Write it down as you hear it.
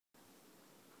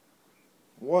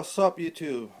What's up,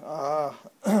 YouTube? I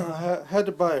had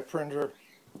to buy a printer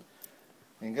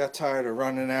and got tired of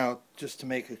running out just to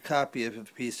make a copy of a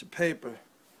piece of paper.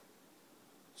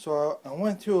 So I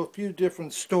went to a few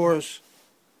different stores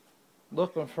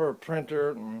looking for a printer,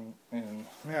 and man,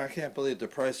 I can't believe the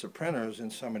price of printers in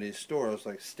some of these stores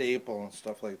like Staple and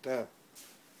stuff like that.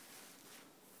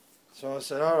 So I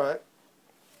said, alright.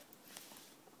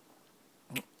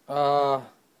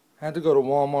 Had to go to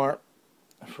Walmart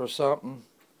for something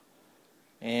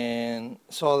and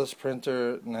saw this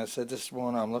printer and I said, this is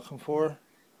one I'm looking for.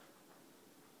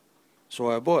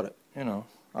 So I bought it. You know,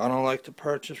 I don't like to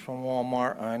purchase from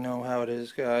Walmart. I know how it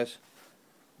is, guys,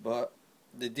 but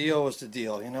the deal was the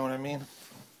deal, you know what I mean?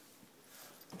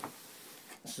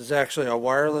 This is actually a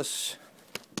wireless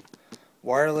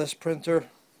printer.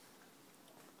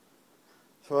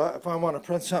 So if I want to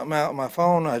print something out on my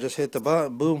phone, I just hit the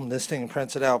button, boom, this thing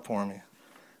prints it out for me.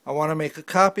 I want to make a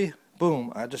copy,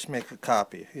 boom, I just make a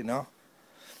copy, you know?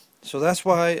 So that's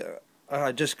why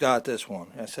I just got this one.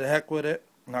 I said, heck with it.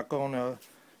 I'm not going to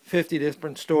 50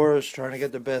 different stores trying to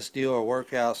get the best deal or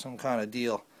work out some kind of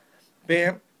deal.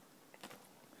 Bam.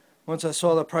 Once I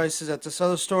saw the prices at this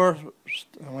other store,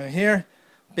 I went here,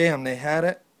 bam, they had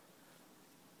it.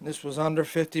 This was under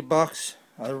 50 bucks.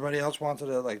 Everybody else wanted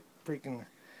it like freaking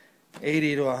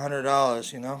 $80 to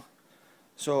 $100, you know?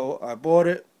 So I bought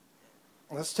it.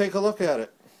 Let's take a look at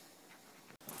it.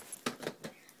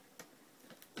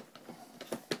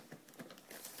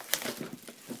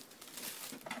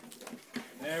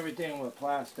 Everything with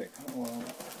plastic. Well,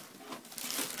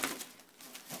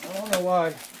 I don't know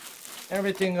why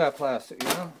everything got plastic, you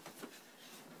know?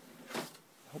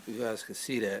 Hope you guys can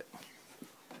see that.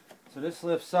 So this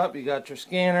lifts up, you got your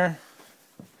scanner.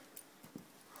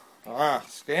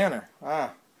 Scanner.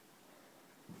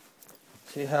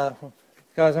 See how,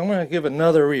 guys, I'm going to give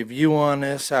another review on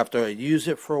this after I use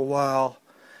it for a while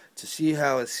to see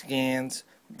how it scans,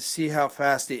 to see how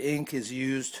fast the ink is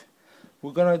used.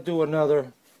 We're going to do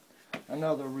another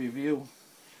review.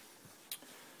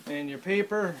 And your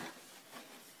paper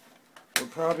will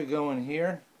probably go in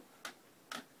here,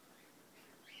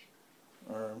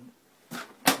 or is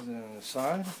it on the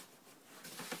side?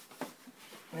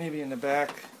 Maybe in the back.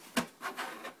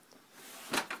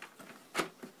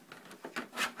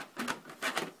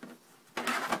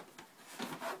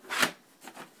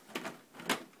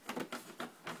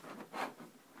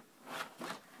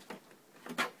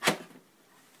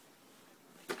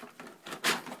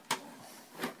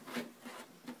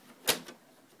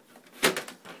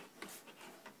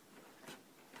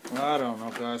 I don't know,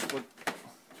 guys, but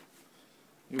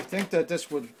you would think that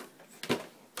this would,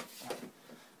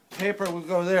 paper would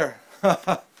go there.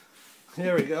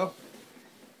 Here we go.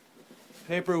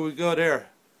 Paper would go there.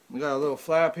 We got a little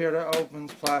flap here that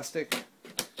opens, plastic,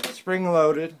 spring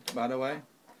loaded, by the way.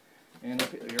 And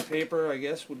your paper, I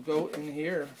guess, would go in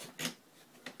here.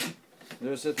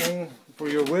 There's a thing for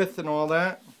your width and all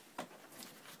that.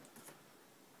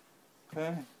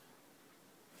 Okay.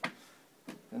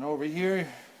 And over here,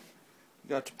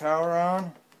 you got your power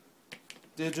on,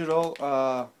 digital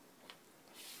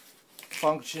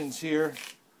functions here.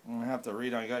 I'm going to have to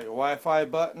read on. You got your Wi-Fi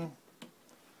button.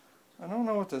 I don't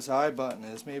know what this I button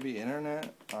is. Maybe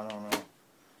internet? I don't know.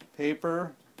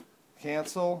 Paper,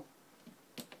 cancel.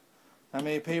 How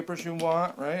many papers you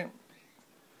want, right?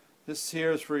 This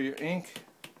here is for your ink.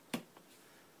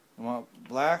 You want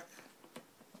black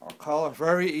or color.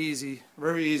 Very easy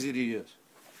to use.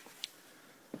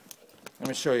 Let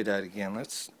me show you that again.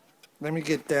 Let me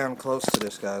get down close to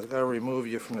this, guys. I've got to remove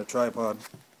you from the tripod.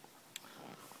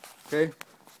 Okay.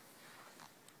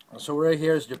 So right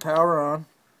here is your power on.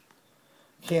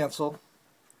 Cancel.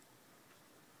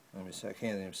 Let me see. I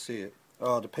can't even see it.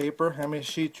 Oh, the paper. How many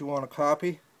sheets you want to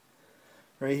copy?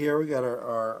 Right here we got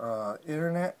our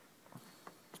internet.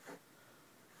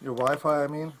 Your Wi-Fi, I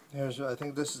mean. Here's, I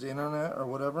think this is the internet or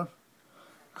whatever.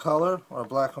 Color or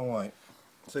black and white.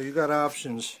 So you got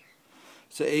options.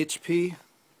 It's a HP.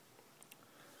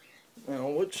 Now,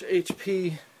 which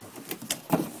HP?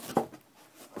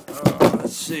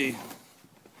 Let's see.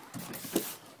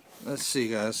 Let's see,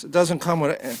 guys. It doesn't come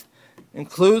with it.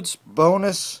 Includes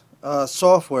bonus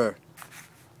software.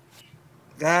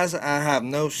 Guys, I have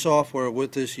no software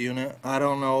with this unit. I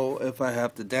don't know if I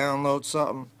have to download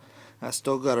something. I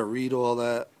still got to read all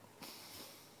that.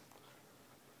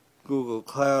 Google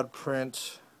Cloud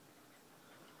Print.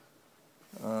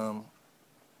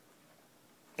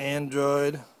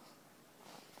 Android.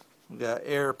 We got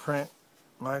AirPrint,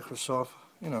 Microsoft,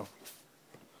 you know,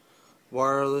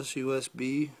 wireless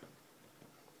USB.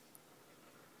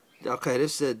 Okay,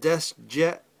 this is a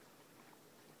DeskJet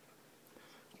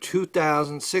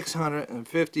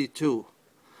 2652.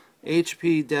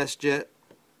 HP DeskJet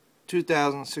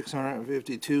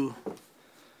 2652.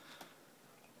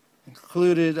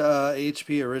 Included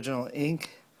HP original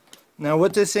ink. Now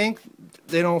with this ink,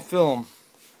 they don't film.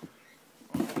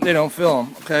 They don't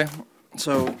film, okay?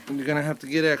 So you're gonna have to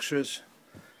get extras.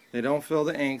 They don't fill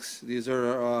the inks. These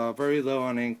are very low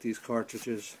on ink, these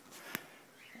cartridges.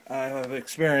 I have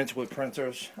experience with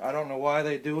printers. I don't know why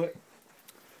they do it.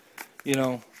 You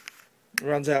know, it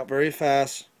runs out very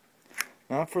fast.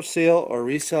 Not for sale or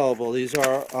resellable. These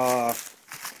are a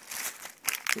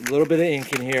little bit of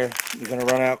ink in here. You're going to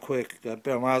run out quick. Might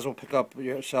as well pick up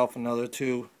yourself another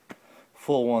 2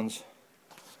 full ones.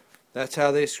 That's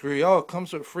how they screw you. Oh, it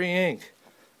comes with free ink.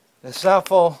 It's not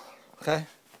full. Okay?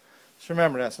 Just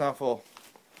remember that's not full.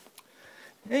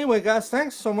 Anyway, guys,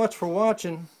 thanks so much for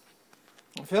watching.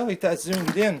 I feel like that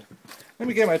zoomed in. Let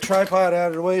me get my tripod out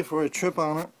of the way before I trip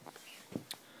on it.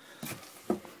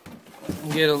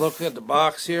 Get a look at the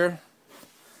box here.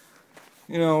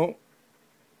 You know,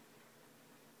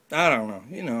 I don't know,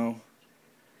 you know,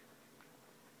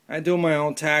 I do my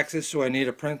own taxes, so I need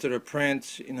a printer to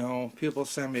print. You know, people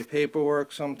send me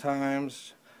paperwork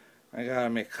sometimes. I gotta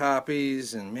make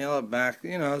copies and mail it back.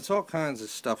 You know, it's all kinds of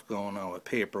stuff going on with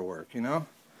paperwork, you know.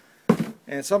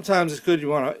 And sometimes it's good you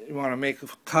wanna make a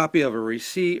copy of a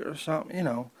receipt or something, you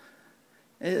know.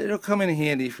 It'll come in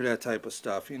handy for that type of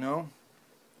stuff, you know.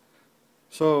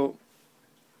 So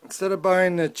instead of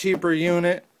buying the cheaper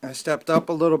unit, I stepped up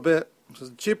a little bit. So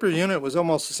the cheaper unit was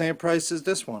almost the same price as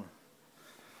this one.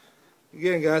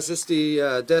 Again, guys, this is the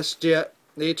DeskJet,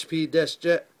 HP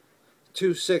DeskJet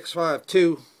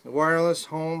 2652, wireless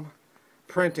home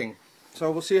printing. So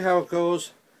we'll see how it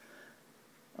goes.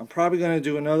 I'm probably going to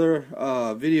do another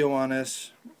video on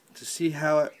this to see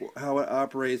how it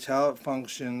operates, how it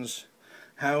functions,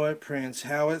 how it prints,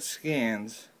 how it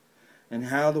scans, and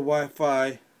how the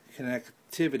Wi-Fi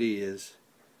connectivity is.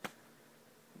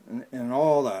 And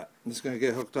all that. It's going to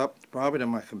get hooked up probably to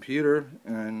my computer,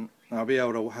 and I'll be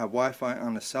able to have Wi-Fi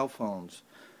on the cell phones.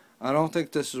 I don't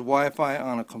think this is Wi-Fi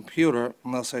on a computer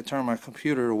unless I turn my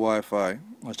computer to Wi-Fi,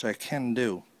 which I can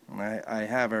do. And I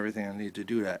have everything I need to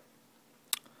do that.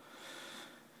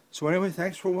 So anyway,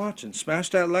 thanks for watching.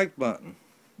 Smash that like button.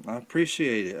 I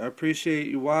appreciate it. I appreciate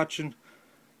you watching.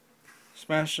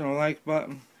 Smashing the like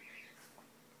button.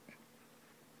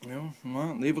 You know,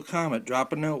 well, leave a comment,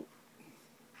 drop a note.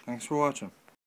 Thanks for watching.